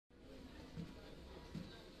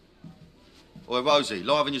Oi, Rosie,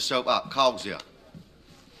 liven yourself up. Carl's here.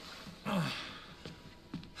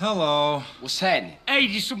 Hello. What's happening? Hey,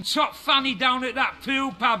 there's some top fanny down at that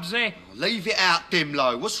pool, Pabsy. Oh, leave it out,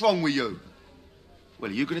 Dimlo. What's wrong with you? Well,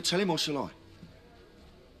 are you going to tell him or shall I?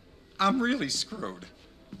 I'm really screwed.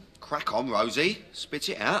 Crack on, Rosie. Spit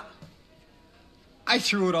it out. I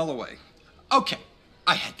threw it all away. Okay,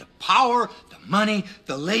 I had the power, the money,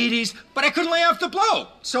 the ladies, but I couldn't lay off the blow.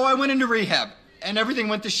 So I went into rehab, and everything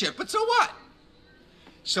went to shit. But so what?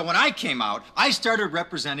 So when I came out, I started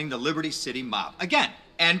representing the Liberty City mob again.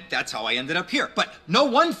 And that's how I ended up here. But no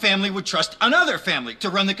one family would trust another family to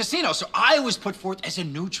run the casino, so I was put forth as a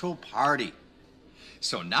neutral party.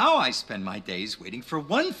 So now I spend my days waiting for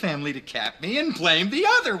one family to cap me and blame the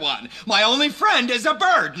other one. My only friend is a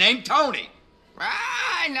bird named Tony.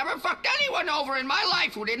 I never fucked anyone over in my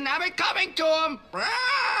life who didn't have it coming to him.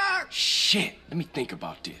 Shit, let me think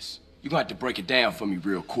about this. You're gonna have to break it down for me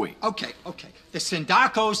real quick. Okay. The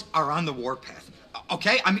Sindacos are on the warpath.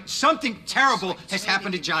 Okay? I mean, something terrible has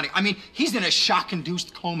happened to Johnny. I mean, he's in a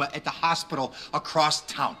shock-induced coma at the hospital across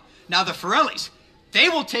town. Now, the Forellis, they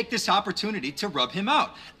will take this opportunity to rub him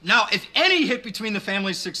out. Now, if any hit between the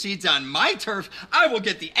families succeeds on my turf, I will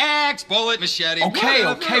get the axe, bullet, machete,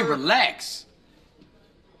 Okay, relax.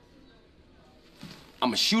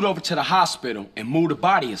 I'ma shoot over to the hospital and move the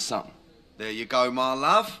body or something. There you go, my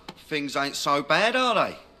love. Things ain't so bad, are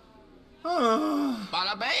they?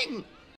 Bada bing.